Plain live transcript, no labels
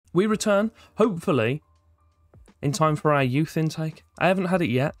We return, hopefully, in time for our youth intake. I haven't had it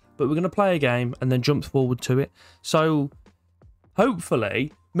yet, but we're going to play a game and then jump forward to it. So,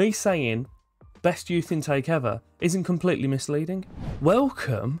 hopefully, me saying best youth intake ever isn't completely misleading.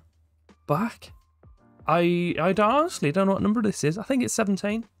 Welcome back. I honestly don't know what number this is. I think it's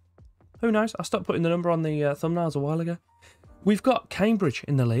 17. Who knows? I stopped putting the number on the thumbnails a while ago. We've got Cambridge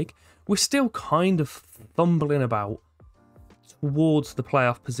in the league. We're still kind of fumbling about towards the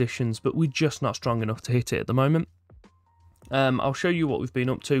playoff positions, but we're just not strong enough to hit it at the moment. I'll show you what we've been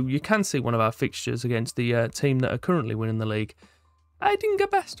up to. You can see one of our fixtures against the team that are currently winning the league. I didn't get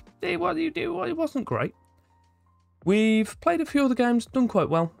best. It wasn't great. We've played a few other games, done quite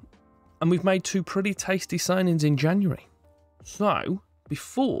well, and we've made 2 pretty tasty signings in January. So,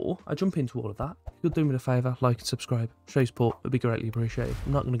 before I jump into all of that, if you'll do me a favour, like and subscribe, show your support, it'd be greatly appreciated.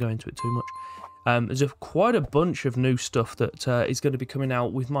 I'm not going to go into it too much. There's quite a bunch of new stuff that is going to be coming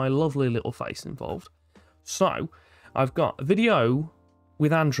out with my lovely little face involved. So, I've got a video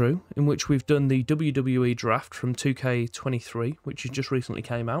with Andrew in which we've done the WWE draft from 2K23, which has just recently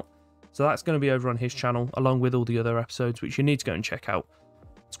came out. So that's going to be over on his channel, along with all the other episodes, which you need to go and check out.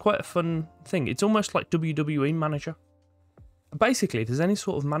 It's quite a fun thing. It's almost like WWE Manager. Basically, if there's any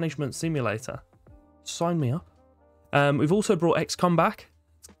sort of management simulator, sign me up. We've also brought XCOM back.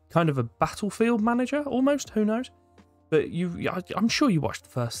 It's kind of a Battlefield manager, almost. Who knows? But I'm sure you watched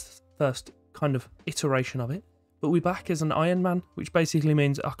the first kind of iteration of it. But we're back as an Iron Man, which basically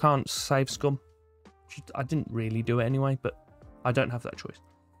means I can't save scum. I didn't really do it anyway, but I don't have that choice.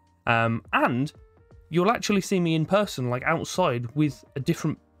 And you'll actually see me in person, like outside, with a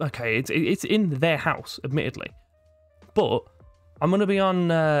different... Okay, it's in their house, admittedly. But I'm going to be on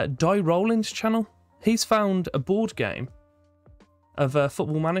Die Rollins' channel. He's found a board game of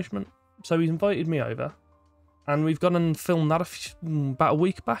football management. So he's invited me over. And we've gone and filmed that about a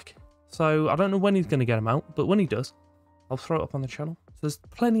week back. So I don't know when he's going to get them out, but when he does, I'll throw it up on the channel. So there's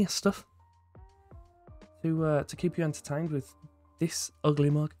plenty of stuff to keep you entertained with this ugly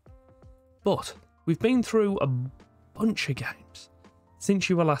mug. But we've been through a bunch of games since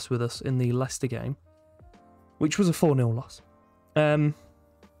you were last with us in the Leicester game, which was a 4-0 loss.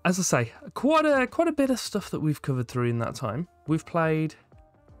 As I say, quite a bit of stuff that we've covered through in that time. We've played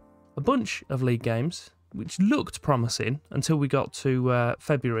a bunch of league games, which looked promising until we got to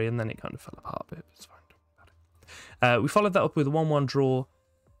February, and then it kind of fell apart a bit. It's fine. We followed that up with a 1-1 draw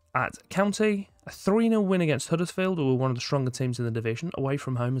at County, a 3-0 win against Huddersfield, who were one of the stronger teams in the division, away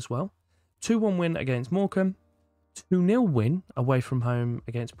from home as well. 2-1 win against Morecambe. 2-0 win away from home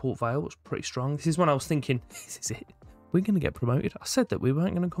against Port Vale, was pretty strong. This is when I was thinking, this is it. We're going to get promoted. I said that we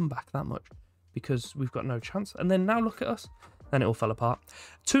weren't going to come back that much because we've got no chance. And then now look at us. Then it all fell apart.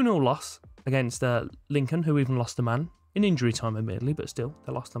 2-0 loss against Lincoln, who even lost a man. In injury time, admittedly, but still,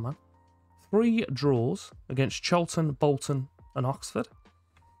 they lost a man. 3 draws against Charlton, Bolton and Oxford.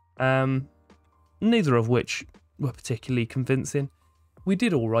 Neither of which were particularly convincing. We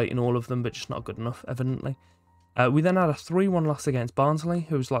did all right in all of them, but just not good enough, evidently. We then had a 3-1 loss against Barnsley,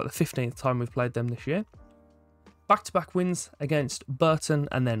 who was like the 15th time we've played them this year. Back-to-back wins against Burton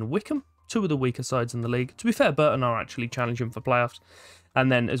and then Wickham, 2 of the weaker sides in the league. To be fair, Burton are actually challenging for playoffs. And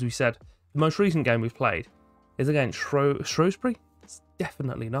then, as we said, the most recent game we've played is against Shrewsbury. It's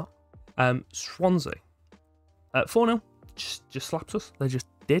definitely not. Swansea. 4-0. Just slaps us. They just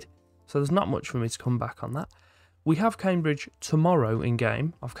did. So there's not much for me to come back on that. We have Cambridge tomorrow in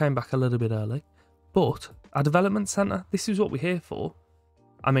game. I've came back a little bit early. But our development centre, this is what we're here for.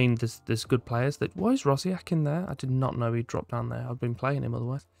 I mean, there's good players. Why is Rosiak in there? I did not know he dropped down there. I'd been playing him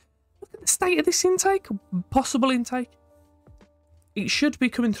otherwise. Look at the state of this intake. Possible intake. It should be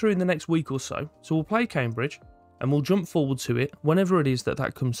coming through in the next week or so. So we'll play Cambridge and we'll jump forward to it whenever it is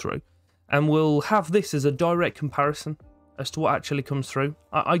that comes through. And we'll have this as a direct comparison as to what actually comes through.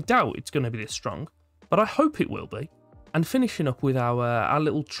 I doubt it's going to be this strong, but I hope it will be. And finishing up with our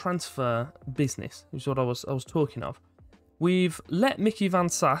little transfer business, which is what I was talking of. We've let Mickey Van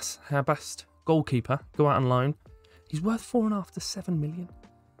Sass, our best goalkeeper, go out on loan. He's worth 4.5 to 7 million.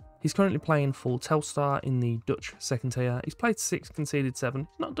 He's currently playing for Telstar in the Dutch second tier. He's played 6, conceded 7.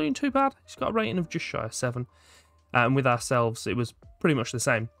 He's not doing too bad. He's got a rating of just shy of 7. And with ourselves, it was pretty much the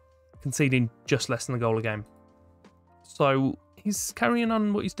same, conceding just less than a goal a game. So he's carrying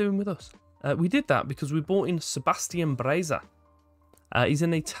on what he's doing with us. We did that because we bought in Sebastian Breza. He's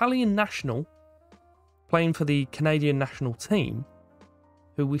an Italian national playing for the Canadian national team,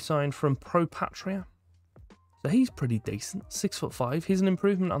 who we signed from Pro Patria. So he's pretty decent, 6'5". He's an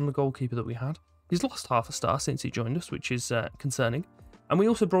improvement on the goalkeeper that we had. He's lost half a star since he joined us, which is concerning. And we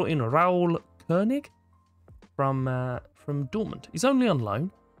also brought in Raul Koenig from Dortmund. He's only on loan,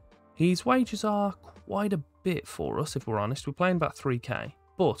 His wages are quite a bit for us, if we're honest. We're playing about 3k,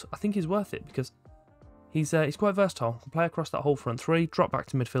 but I think he's worth it because he's quite versatile. Can play across that whole front three, drop back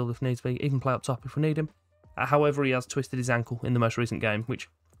to midfield if needs be, even play up top if we need him. However, he has twisted his ankle in the most recent game, which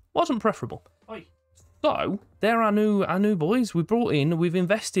wasn't preferable. Oi. So, they're our new boys. We brought in, we've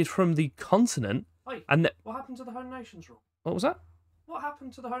invested from the continent. Oi. And what happened to the Home Nations rule? What was that? What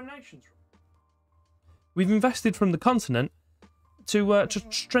happened to the Home Nations rule? We've invested from the continent to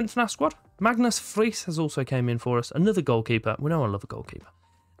strengthen our squad. Magnus Friis has also came in for us. Another goalkeeper. We know I love a goalkeeper.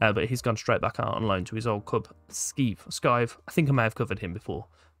 But he's gone straight back out on loan to his old club, Skive. I think I may have covered him before,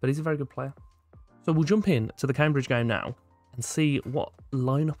 but he's a very good player. So we'll jump in to the Cambridge game now and see what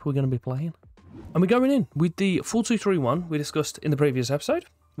lineup we're going to be playing. And we're going in with the 4-2-3-1 we discussed in the previous episode.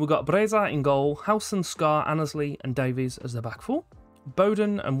 We've got Breza in goal, Howson, Scar, Annesley and Davies as the back four.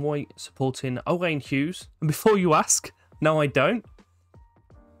 Bowden and White supporting Owain Hughes. And before you ask, no I don't.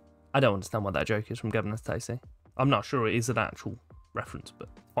 I don't understand what that joke is from Gavin and Stacey. I'm not sure it is an actual reference, but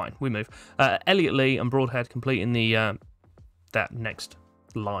fine, we move. Elliot Lee and Broadhead completing the that next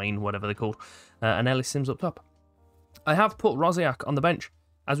line, whatever they're called, and Ellis Sims up top. I have put Rosiak on the bench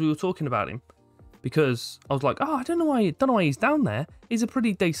as we were talking about him because I was like, oh, I don't know why he's down there. He's a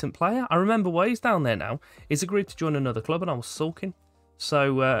pretty decent player. I remember why he's down there now. He's agreed to join another club, and I was sulking,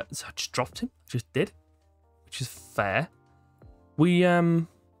 so I just dropped him. Just did, which is fair.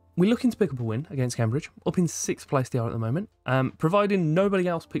 We're looking to pick up a win against Cambridge, up in 6th place they are at the moment. Providing nobody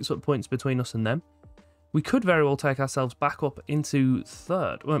else picks up points between us and them, we could very well take ourselves back up into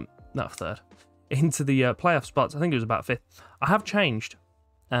third. Well, not third. Into the playoff spots. I think it was about 5th. I have changed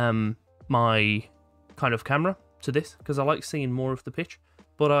my kind of camera to this because I like seeing more of the pitch.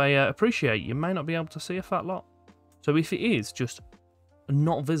 But I appreciate you may not be able to see a fat lot. So if it is just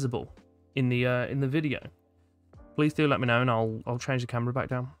not visible in the video, please do let me know and I'll change the camera back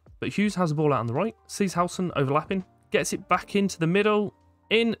down. But Hughes has the ball out on the right, sees Howson overlapping, gets it back into the middle,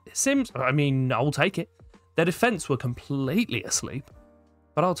 in Sims. I mean, I'll take it. Their defence were completely asleep,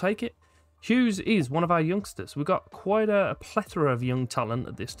 but I'll take it. Hughes is one of our youngsters. We've got quite a plethora of young talent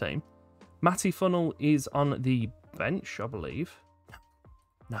at this team. Matty Funnell is on the bench, I believe.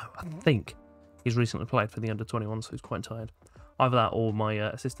 No, I think he's recently played for the under-21, so he's quite tired. Either that or my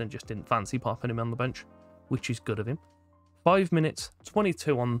assistant just didn't fancy popping him on the bench, which is good of him. 5 minutes,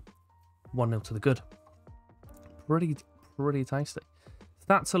 22 on 1-0 to the good. Pretty tasty.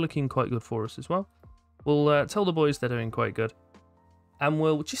 Stats are looking quite good for us as well. We'll tell the boys they're doing quite good. And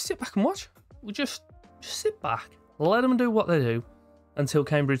we'll just sit back and watch. We'll just sit back, let them do what they do until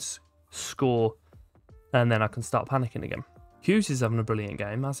Cambridge score, and then I can start panicking again. Hughes is having a brilliant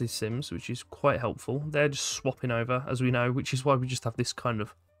game, as is Sims, which is quite helpful. They're just swapping over, as we know, which is why we just have this kind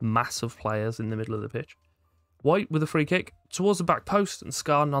of mass of players in the middle of the pitch. White with a free kick towards the back post, and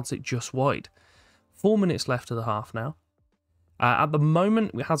Scar nods it just wide. 4 minutes left of the half now. At the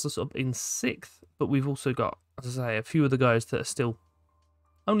moment, it has us up in 6th, but we've also got, as I say, a few of the guys that are still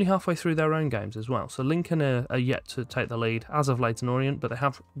only halfway through their own games as well. So Lincoln are yet to take the lead, as of Leighton Orient, but they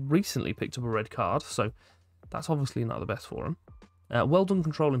have recently picked up a red card, so that's obviously not the best for them. Well done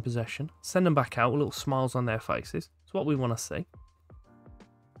controlling possession. Send them back out with little smiles on their faces. It's what we want to see.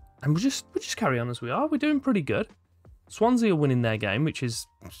 And we'll just carry on as we are. We're doing pretty good. Swansea are winning their game, which is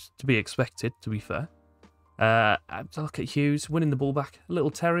to be expected, to be fair. Look at Hughes winning the ball back. A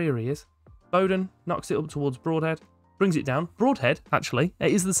little terrier he is. Bowden knocks it up towards Broadhead. Brings it down. Broadhead, actually.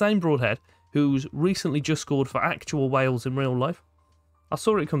 It is the same Broadhead who's recently just scored for actual Wales in real life. I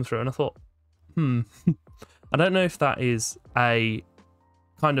saw it come through and I thought, I don't know if that is a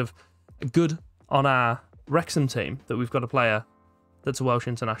kind of good on our Wrexham team that we've got a player that's a Welsh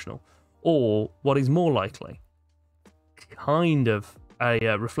international, or what is more likely, kind of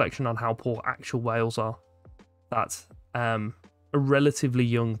a reflection on how poor actual Wales are. That's a relatively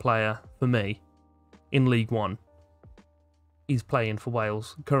young player for me in League One. He's playing for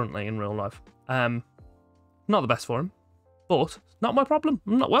Wales currently in real life. Not the best for him, but not my problem.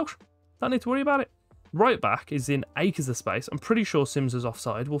 I'm not Welsh. Don't need to worry about it. Right back is in acres of space. I'm pretty sure Sims is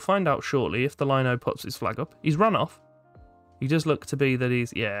offside. We'll find out shortly if the lino puts his flag up. He's run off. He does look to be that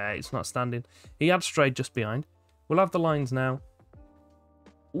he's... Yeah, it's not standing. He had strayed just behind. We'll have the lines now.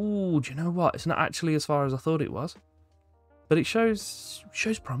 Ooh, do you know what? It's not actually as far as I thought it was. But it shows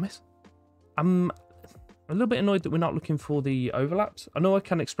promise. I'm a little bit annoyed that we're not looking for the overlaps. I know I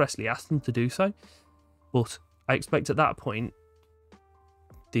can expressly ask them to do so, but I expect at that point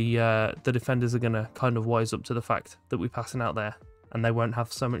the defenders are going to kind of wise up to the fact that we're passing out there and they won't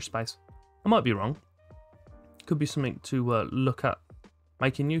have so much space. I might be wrong. Could be something to look at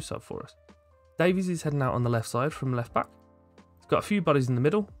making use of for us. Davies is heading out on the left side from left back. He's Got a few bodies in the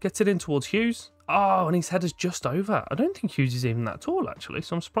middle. Gets it in towards Hughes. Oh, and his header's just over. I don't think Hughes is even that tall, actually,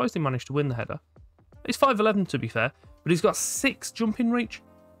 so I'm surprised he managed to win the header. He's 5'11", to be fair, but he's got 6 jumping reach.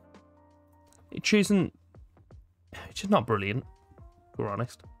 It's just not brilliant, if we're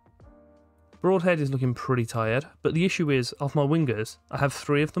honest. Broadhead is looking pretty tired, but the issue is, of my wingers, I have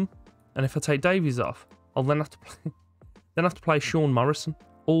 3 of them, and if I take Davies off, I'll then have to play Sean Morrison,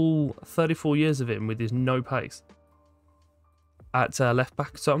 all 34 years of him with his no pace, at left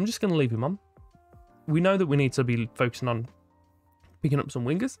back, so I'm just going to leave him on. We know that we need to be focusing on picking up some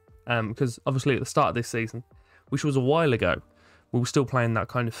wingers, because obviously at the start of this season, which was a while ago, we were still playing that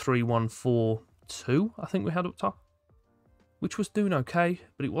kind of 3-1-4-2, I think we had up top, which was doing okay,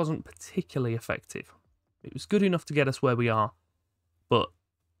 but it wasn't particularly effective. It was good enough to get us where we are, but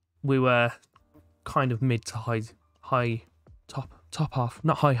we were kind of mid to high top half,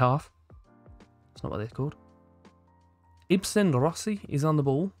 not high half. That's not what they're called. Ibsen Rossi is on the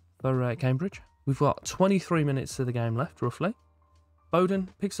ball for Cambridge. We've got 23 minutes to the game left, roughly. Bowden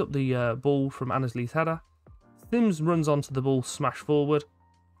picks up the ball from Annesley's header. Sims runs onto the ball, smash forward,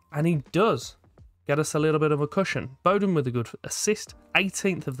 and he does get us a little bit of a cushion. Bowden with a good assist,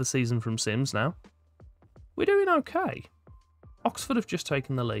 18th of the season from Sims now. We're doing okay. Oxford have just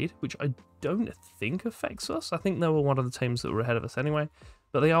taken the lead, which I don't think affects us. I think they were one of the teams that were ahead of us anyway,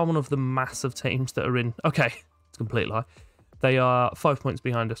 but they are one of the massive teams that are in... Okay, it's a complete lie. They are 5 points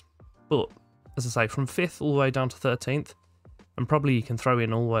behind us, but as I say, from 5th all the way down to 13th, and probably you can throw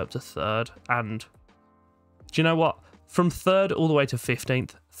in all the way up to 3rd, and do you know what? From 3rd all the way to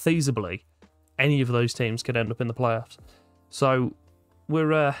 15th, feasibly, any of those teams could end up in the playoffs. So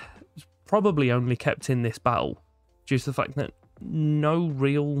we're probably only kept in this battle due to the fact that no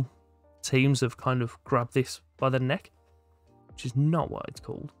real teams have kind of grabbed this by the neck, which is not what it's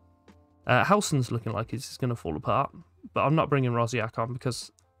called. Helson's looking like it's going to fall apart, but I'm not bringing Rosiak on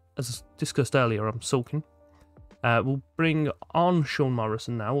because, as discussed earlier, I'm sulking. We'll bring on Sean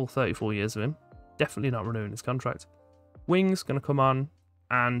Morrison now, all 34 years of him. Definitely not renewing his contract. Wing's going to come on,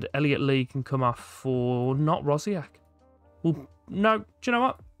 and Elliot Lee can come off for not Rosiak. Well, no, do you know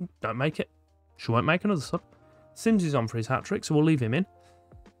what? Don't make it. She won't make another sub. Sims is on for his hat-trick, so we'll leave him in.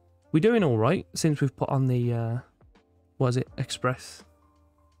 We're doing all right since we've put on the, what is it, Express?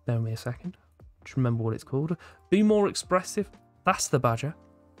 Bear with me a second. Just remember what it's called. Be more expressive. That's the badger.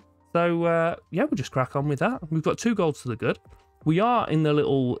 So, yeah, we'll just crack on with that. We've got 2 goals to the good. We are in the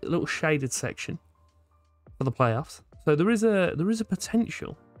little shaded section for the playoffs. So there is a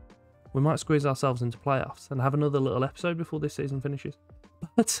potential we might squeeze ourselves into playoffs and have another little episode before this season finishes.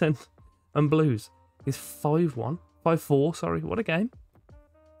 Burton and Blues is 5-1. 5-4, sorry. What a game.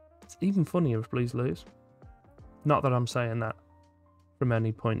 It's even funnier if Blues lose. Not that I'm saying that from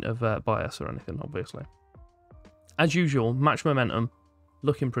any point of bias or anything, obviously. As usual, match momentum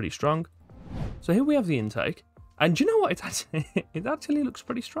looking pretty strong. So here we have the intake. And do you know what? It actually looks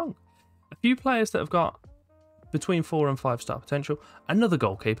pretty strong. A few players that have got between 4 and 5 star potential. Another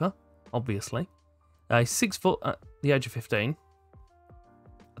goalkeeper, obviously. 6 foot at the age of 15.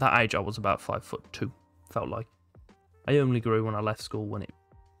 At that age, I was about 5'2", felt like. I only grew when I left school, when it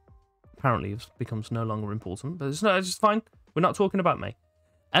apparently becomes no longer important. But it's just fine. We're not talking about me.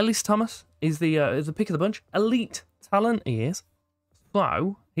 Ellis Thomas is the pick of the bunch. Elite talent he is.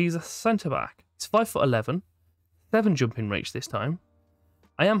 So, he's a centre-back. He's 5'11", 7 jumping reach this time.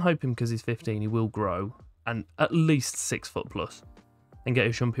 I am hoping because he's 15 he will grow and at least 6 foot plus and get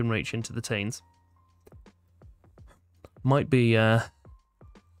his jumping reach into the teens. Might be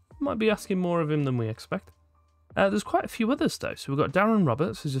asking more of him than we expect. There's quite a few others though. So we've got Darren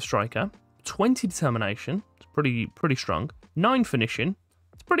Roberts, who's a striker. 20 determination. It's pretty strong. 9 finishing.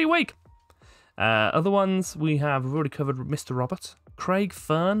 It's pretty weak. Other ones we've already covered Mr. Roberts. Craig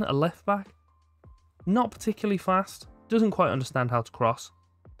Fern, a left back. Not particularly fast. Doesn't quite understand how to cross.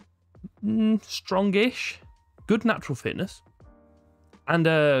 Strongish. Good natural fitness. And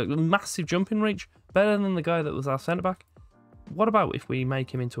a massive jumping reach. Better than the guy that was our centre back. What about if we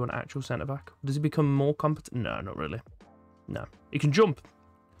make him into an actual centre back? Does he become more competent? No, not really. No. He can jump.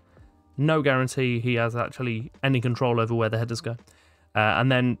 No guarantee he has actually any control over where the headers go.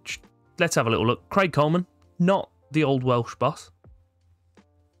 And then let's have a little look. Craig Coleman, not the old Welsh boss.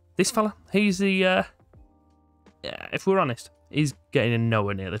 This fella, he's the, if we're honest, he's getting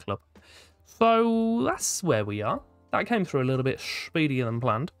nowhere near the club. So that's where we are. That came through a little bit speedier than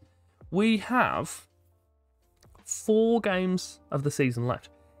planned. We have 4 games of the season left.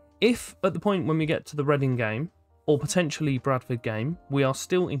 If at the point when we get to the Reading game, or potentially Bradford game, we are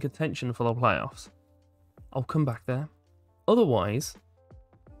still in contention for the playoffs, I'll come back there. Otherwise,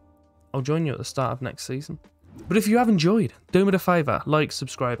 I'll join you at the start of next season. But if you have enjoyed, do me a favour, like,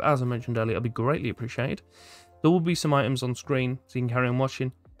 subscribe, as I mentioned earlier, it'll be greatly appreciated. There will be some items on screen, so you can carry on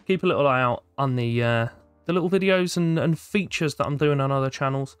watching. Keep a little eye out on the little videos and features that I'm doing on other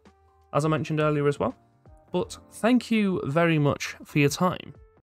channels, as I mentioned earlier as well. But thank you very much for your time,